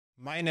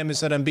My name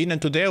is Adam Bean, and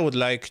today I would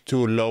like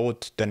to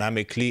load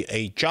dynamically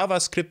a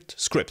JavaScript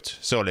script.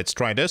 So let's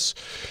try this.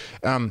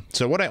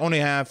 So what I only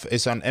have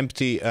is an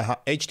empty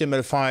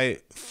HTML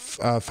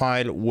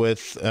file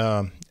with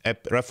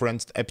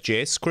referenced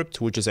app.js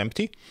script, which is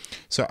empty.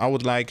 So I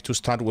would like to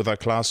start with a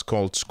class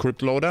called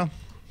script loader.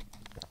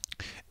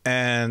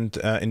 And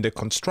in the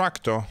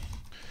constructor,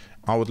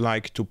 I would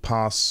like to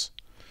pass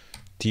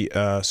the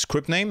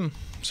script name.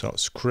 So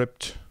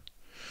script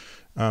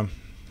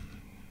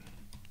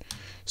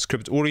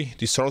URI,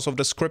 the source of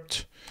the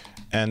script,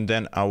 and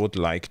then I would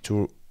like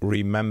to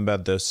remember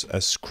this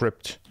as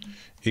script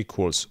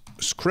equals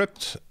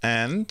script,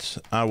 and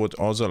I would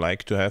also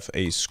like to have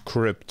a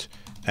script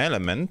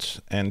element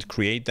and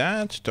create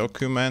that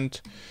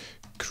document,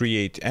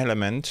 create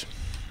element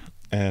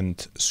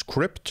and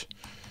script.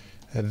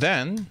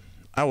 Then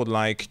I would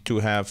like to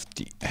have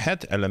the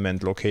head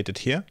element located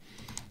here,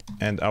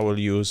 and I will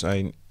use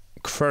a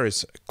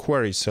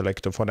query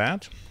selector for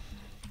that.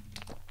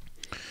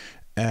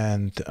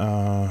 And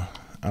I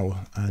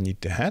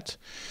need the head,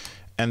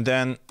 and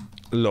then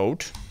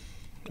load,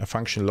 a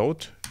function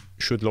load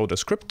should load a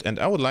script, and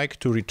I would like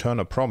to return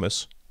a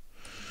promise,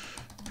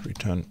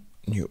 return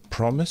new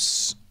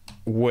promise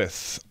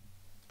with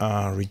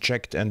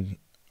reject and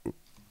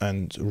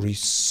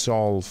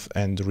resolve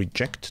and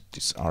reject.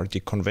 These are the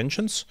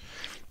conventions,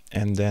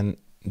 and then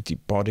the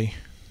body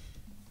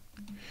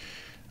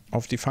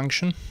of the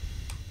function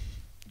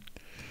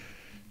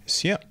is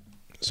here.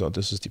 So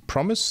this is the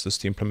promise, this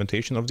is the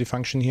implementation of the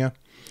function here.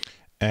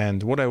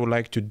 And what I would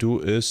like to do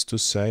is to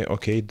say,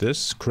 okay, this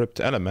script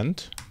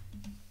element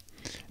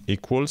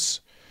equals,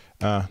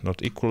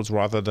 not equals,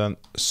 rather than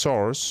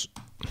source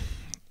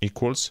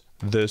equals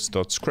this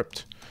dot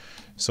script.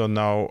 So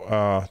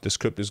now the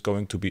script is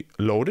going to be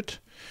loaded.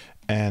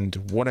 And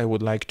what I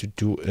would like to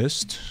do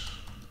is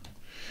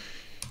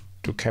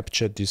to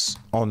capture this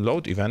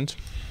onload event.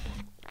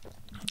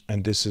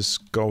 And this is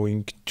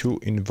going to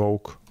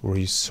invoke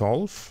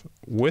resolve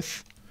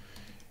with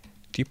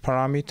the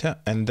parameter,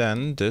 and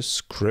then the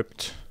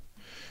script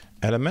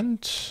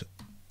element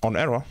on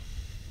error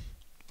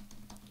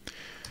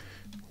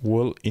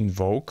will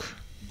invoke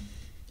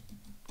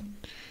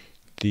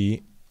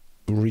the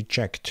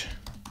reject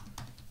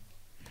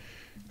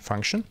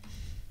function.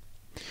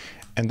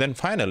 And then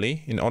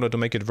finally, in order to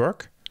make it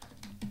work,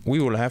 we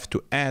will have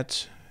to add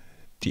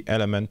the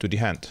element to the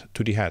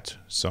head.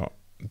 So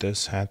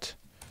this head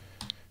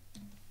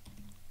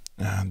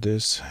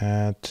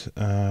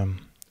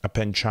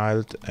append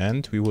child,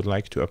 and we would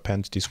like to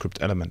append the script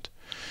element.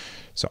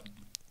 So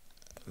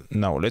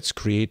now let's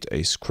create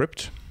a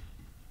script.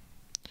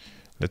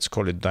 Let's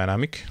call it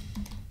dynamic,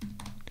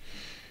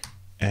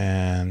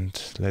 and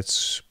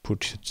let's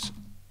put it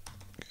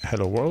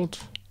hello world,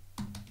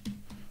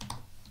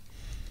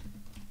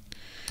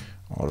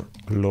 or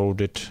load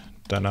it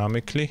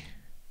dynamically.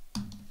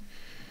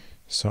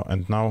 So,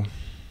 and now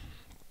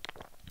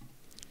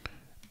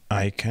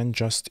I can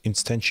just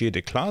instantiate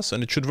a class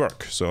and it should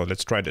work. So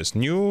let's try this.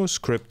 New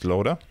script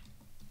loader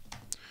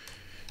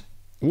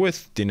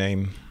with the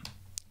name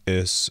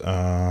is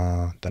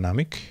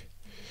dynamic.js,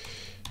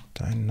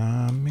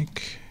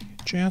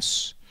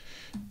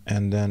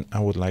 and then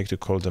I would like to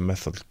call the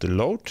method the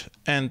load.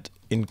 And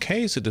in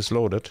case it is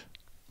loaded,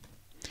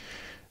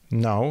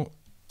 now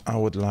I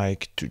would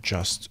like to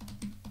just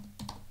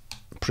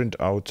print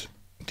out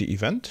the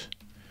event,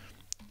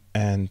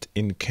 and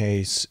in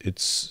case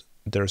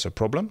there's a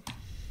problem,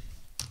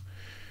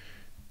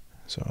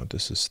 so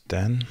this is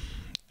then,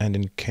 and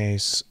in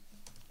case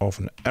of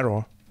an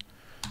error,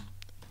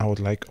 I would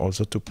like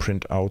also to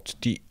print out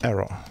the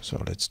error.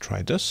 So let's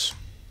try this,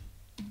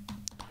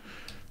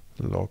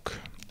 log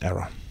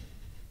error.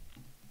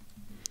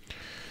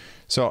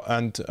 So,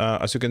 and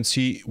as you can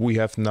see, we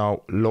have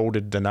now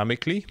loaded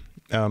dynamically,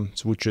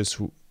 which is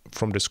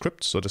from the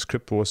script. So the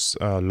script was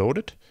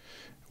loaded.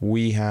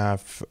 We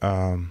have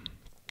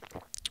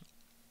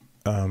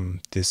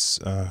this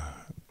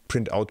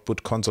print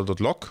output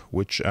console.log,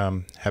 which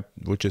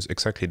is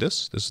exactly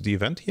this. This is the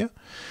event here.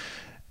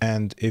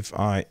 And if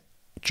I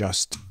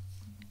just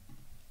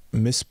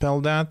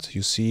misspell that,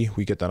 you see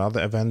we get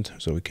another event.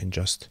 So we can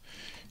just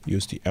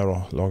use the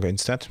error logger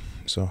instead.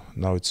 So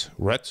now it's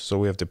red. So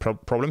we have the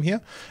problem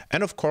here.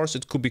 And of course,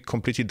 it could be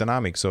completely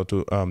dynamic. So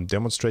to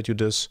demonstrate you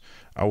this,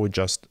 I would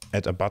just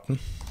add a button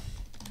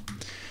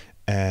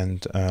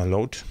and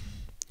load.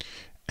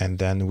 And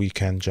then we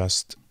can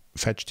just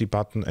fetch the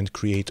button and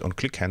create on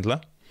click handler.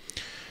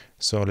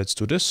 So let's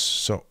do this.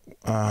 So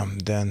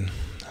then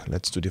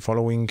let's do the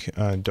following: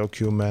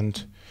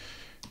 document,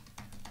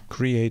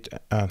 create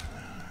a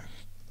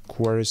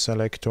query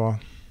selector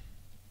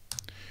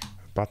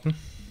button,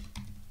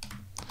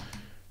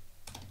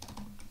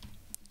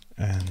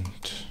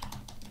 and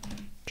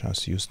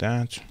just use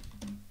that.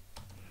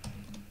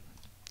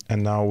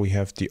 And now we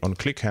have the on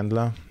click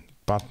handler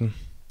button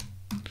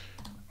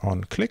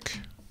on click.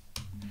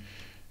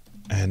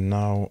 And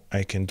now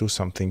I can do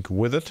something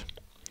with it.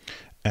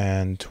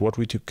 And what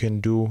we can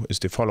do is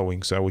the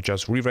following. So I will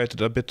just rewrite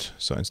it a bit.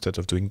 So instead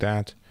of doing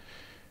that,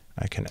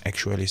 I can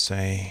actually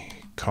say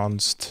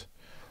const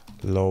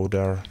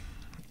loader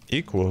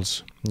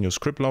equals new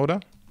script loader,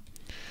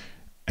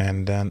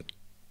 and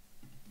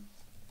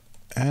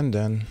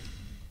then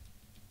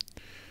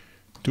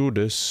do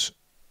this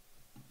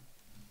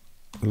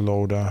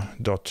loader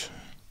dot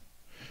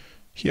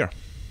here.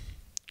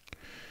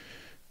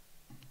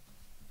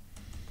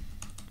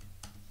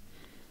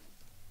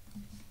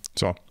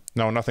 So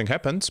now nothing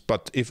happens,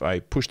 but if I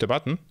push the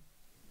button,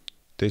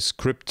 the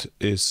script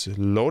is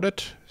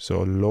loaded.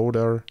 So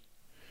loader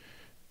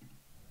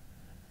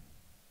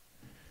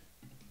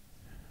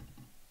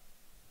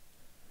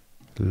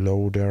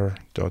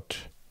dot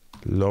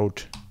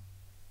load,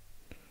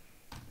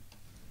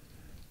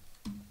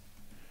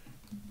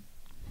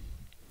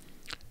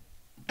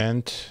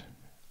 and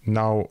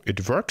now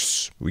it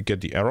works. We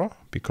get the error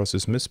because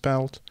it's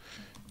misspelled,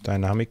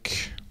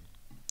 dynamic,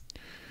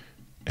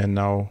 and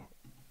now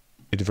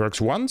it works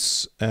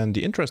once. And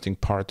the interesting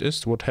part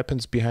is what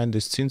happens behind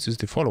the scenes is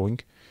the following.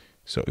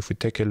 So if we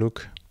take a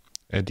look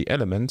at the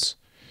elements,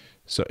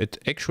 so it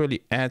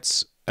actually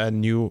adds a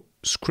new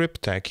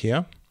script tag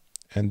here,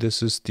 and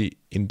this is the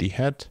in the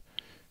head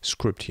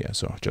script here.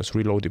 So just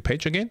reload the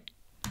page again.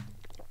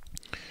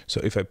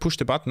 So if I push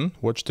the button,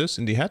 watch this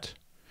in the head,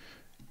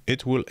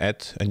 it will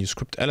add a new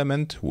script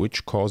element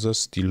which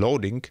causes the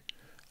loading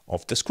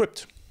of the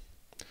script.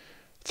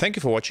 Thank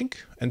you for watching,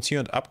 and see you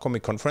at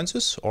upcoming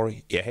conferences or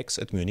airhacks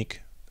at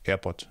Munich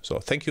Airport. So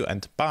thank you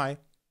and bye.